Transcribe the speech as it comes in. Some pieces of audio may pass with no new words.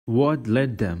What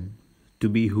led them to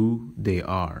be who they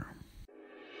are?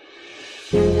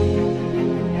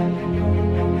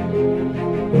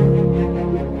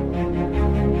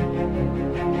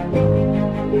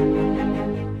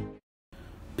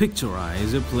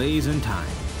 Picturize a place and time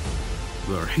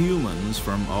where humans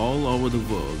from all over the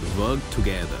world work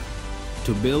together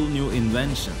to build new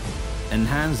invention,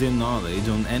 enhance their knowledge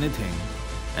on anything,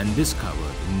 and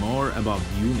discover more about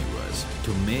the universe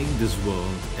to make this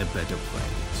world a better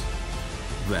place.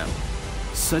 Well,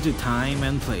 such a time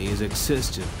and place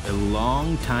existed a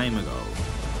long time ago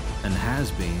and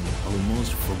has been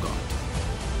almost forgotten.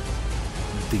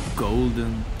 The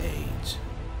Golden Age.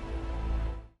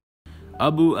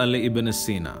 Abu Ali ibn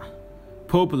Sina,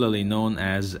 popularly known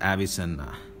as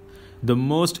Avicenna, the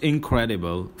most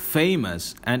incredible,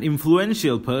 famous, and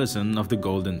influential person of the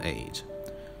Golden Age.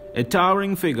 A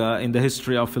towering figure in the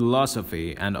history of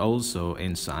philosophy and also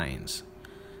in science.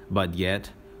 But yet,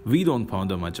 we don't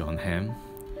ponder much on him.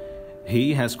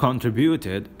 He has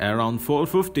contributed around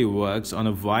 450 works on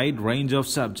a wide range of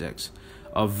subjects,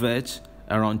 of which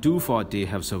around 240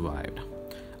 have survived,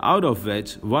 out of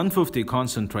which 150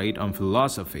 concentrate on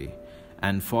philosophy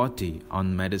and 40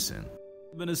 on medicine.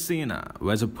 Ibn Sina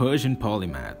was a Persian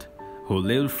polymath who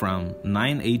lived from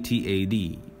 980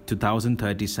 AD to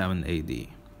 1037 AD.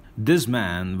 This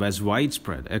man was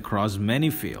widespread across many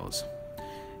fields.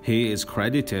 He is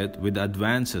credited with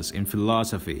advances in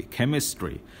philosophy,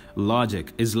 chemistry,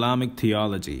 logic, Islamic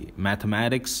theology,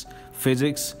 mathematics,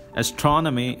 physics,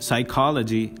 astronomy,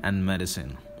 psychology, and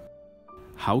medicine.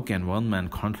 How can one man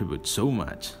contribute so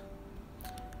much?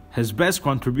 His best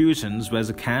contributions was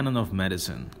the Canon of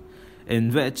Medicine,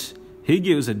 in which he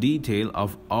gives a detail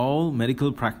of all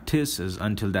medical practices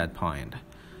until that point,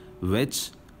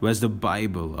 which was the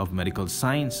Bible of medical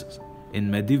sciences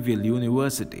in medieval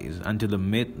universities until the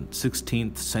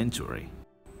mid-16th century.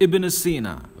 Ibn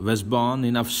Sina was born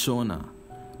in Afshona,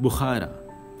 Bukhara,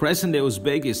 present-day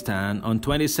Uzbekistan on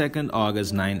 22nd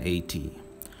August 980.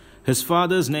 His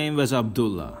father's name was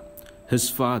Abdullah. His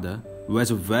father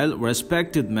was a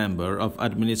well-respected member of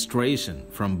administration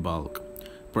from Balkh,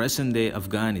 present-day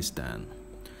Afghanistan.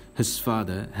 His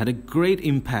father had a great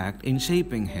impact in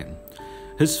shaping him.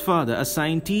 His father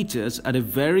assigned teachers at a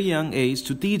very young age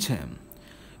to teach him.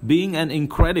 Being an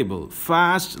incredible,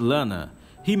 fast learner,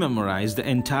 he memorized the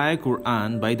entire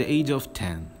Quran by the age of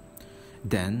 10.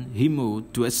 Then he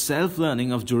moved to a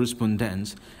self-learning of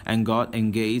jurisprudence and got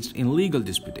engaged in legal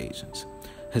disputations.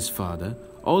 His father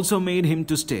also made him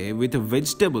to stay with a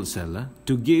vegetable seller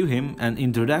to give him an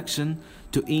introduction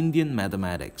to Indian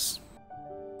mathematics.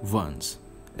 Once,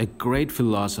 a great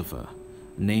philosopher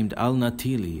named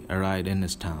Al-Natili arrived in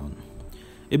his town.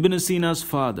 Ibn Sina's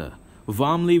father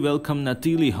warmly welcomed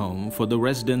Natili home for the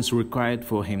residence required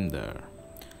for him there.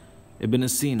 Ibn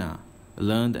Sina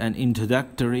learned an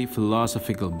introductory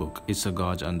philosophical book,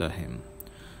 Isagaj, under him.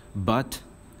 But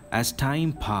as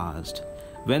time passed,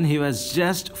 when he was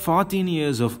just 14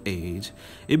 years of age,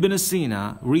 Ibn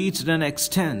Sina reached an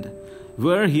extent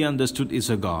where he understood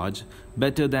Isagaj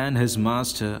better than his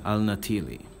master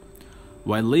Al-Natili.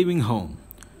 While leaving home,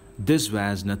 this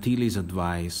was Natili's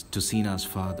advice to Sina's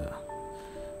father: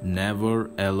 never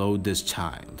allow this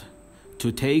child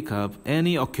to take up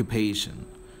any occupation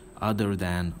other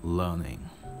than learning.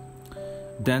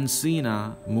 Then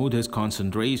Sina moved his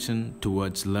concentration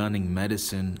towards learning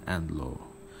medicine and law.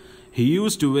 He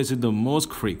used to visit the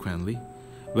mosque frequently.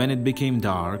 When it became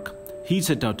dark, he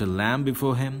set out a lamp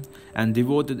before him and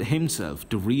devoted himself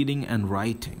to reading and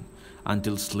writing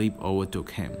until sleep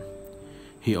overtook him.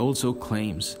 He also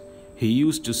claims he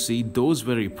used to see those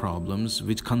very problems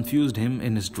which confused him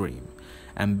in his dream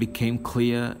and became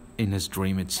clear in his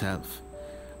dream itself.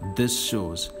 This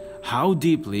shows how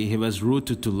deeply he was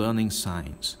rooted to learning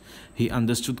science. He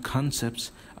understood concepts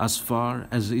as far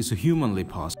as is humanly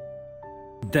possible.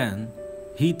 Then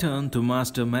he turned to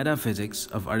master metaphysics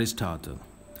of Aristotle.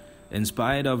 In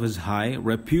spite of his high,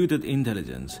 reputed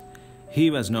intelligence,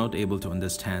 he was not able to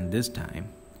understand this time.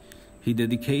 He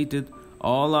dedicated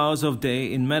all hours of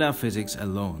day in metaphysics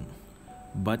alone,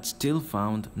 but still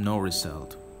found no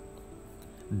result.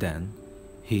 Then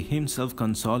he himself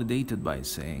consolidated by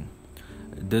saying,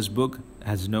 "This book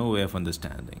has no way of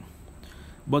understanding."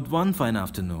 But one fine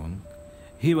afternoon,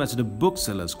 he was at the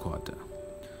bookseller's quarter.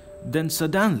 Then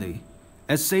suddenly,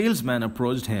 a salesman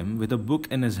approached him with a book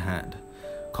in his hand,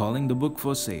 calling the book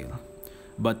for sale.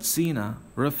 But Sina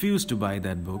refused to buy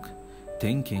that book,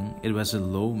 thinking it was a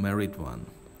low-merit one.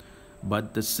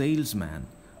 But the salesman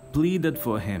pleaded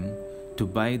for him to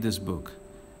buy this book,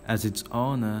 as its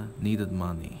owner needed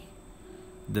money.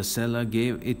 The seller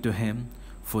gave it to him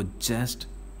for just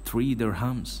 3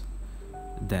 dirhams.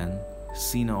 Then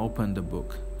Sina opened the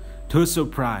book. To his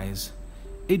surprise,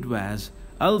 it was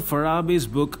Al-Farabi's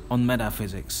book on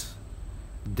metaphysics.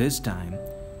 This time,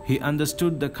 he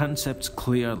understood the concepts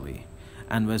clearly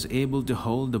and was able to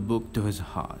hold the book to his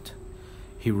heart.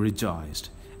 He rejoiced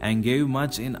and gave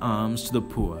much in alms to the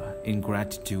poor in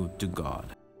gratitude to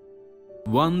God.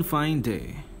 One fine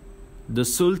day, the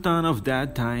Sultan of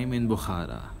that time in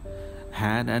Bukhara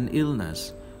had an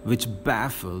illness which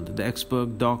baffled the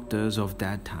expert doctors of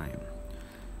that time.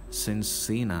 Since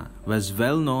Sina was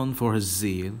well known for his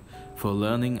zeal for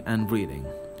learning and reading,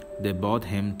 they brought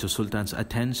him to Sultan's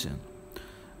attention.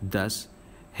 Thus,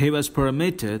 he was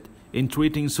permitted in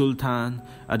treating Sultan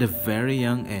at a very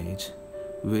young age,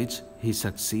 which he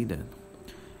succeeded.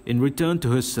 In return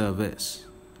to his service,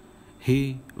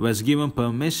 he was given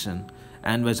permission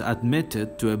and was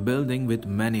admitted to a building with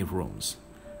many rooms.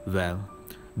 Well,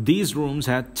 these rooms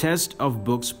had chests of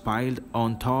books piled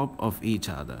on top of each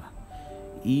other.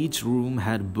 Each room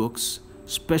had books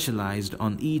specialized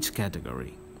on each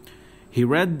category. He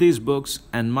read these books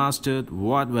and mastered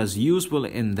what was useful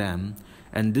in them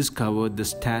and discovered the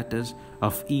status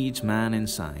of each man in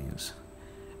science.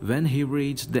 When he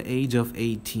reached the age of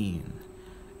 18,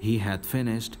 he had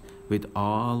finished with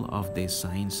all of these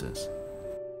sciences.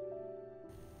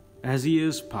 As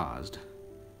years passed,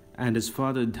 and his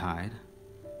father died,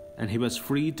 and he was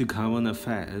free to govern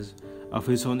affairs of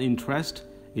his own interest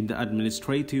in the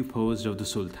administrative post of the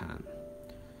Sultan,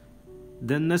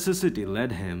 then necessity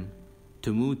led him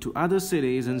to move to other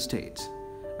cities and states,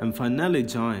 and finally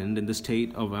joined in the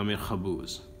state of Amir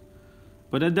Qaboos.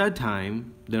 But at that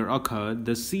time, there occurred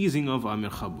the seizing of Amir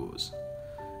Qaboos.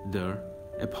 There,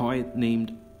 a poet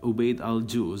named Ubayd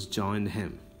al-Juz joined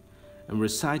him and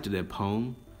recited a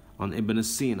poem on Ibn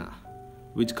Sina,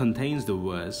 which contains the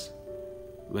verse,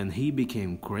 "When he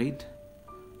became great,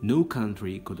 no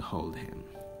country could hold him,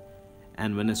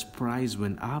 and when his price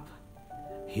went up,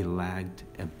 he lagged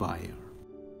a buyer."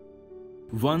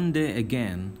 One day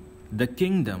again, the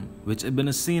kingdom which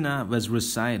Ibn Sina was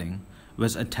reciting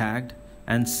was attacked,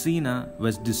 and Sina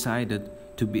was decided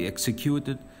to be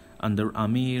executed under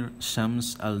Amir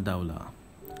Shams al-Dawla.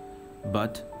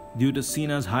 But due to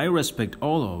Sina's high respect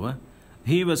all over,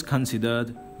 he was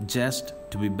considered just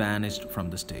to be banished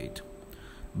from the state.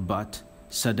 But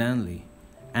suddenly,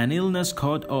 an illness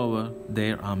caught over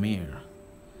their Amir.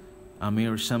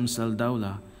 Amir Shams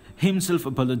al-Dawla himself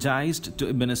apologized to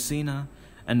Ibn Sina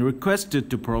and requested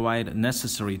to provide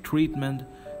necessary treatment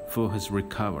for his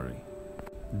recovery.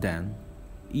 Then,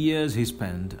 years he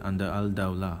spent under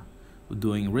al-Dawla,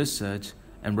 doing research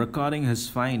and recording his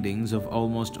findings of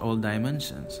almost all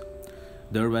dimensions.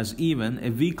 There was even a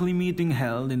weekly meeting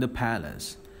held in the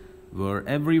palace, where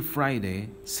every Friday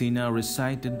Sina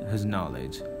recited his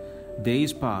knowledge.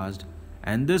 Days passed,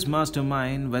 and this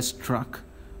mastermind was struck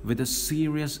with a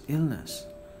serious illness,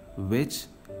 which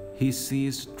he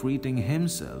ceased treating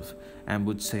himself and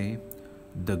would say,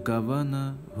 "The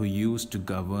governor who used to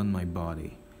govern my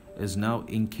body is now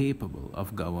incapable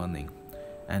of governing,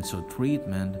 and so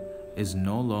treatment is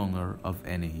no longer of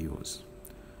any use."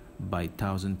 By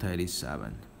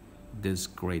 1037, this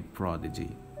great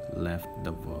prodigy left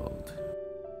the world.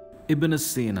 Ibn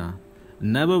Sina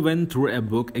never went through a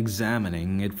book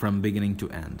examining it from beginning to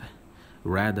end.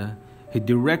 Rather, he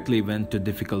directly went to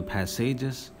difficult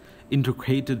passages,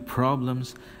 intricate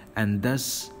problems, and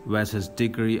thus was his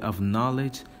degree of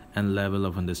knowledge and level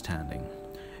of understanding.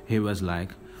 He was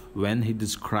like, when he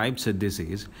describes a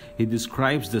disease, he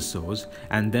describes the source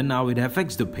and then how it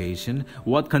affects the patient,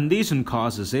 what condition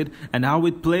causes it, and how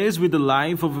it plays with the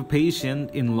life of a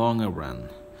patient in longer run.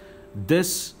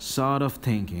 This sort of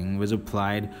thinking was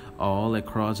applied all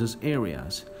across his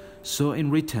areas. So in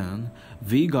return,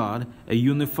 we got a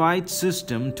unified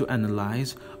system to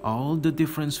analyze all the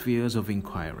different spheres of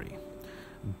inquiry.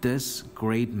 This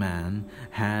great man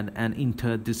had an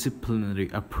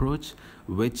interdisciplinary approach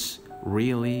which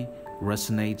really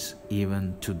resonates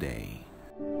even today.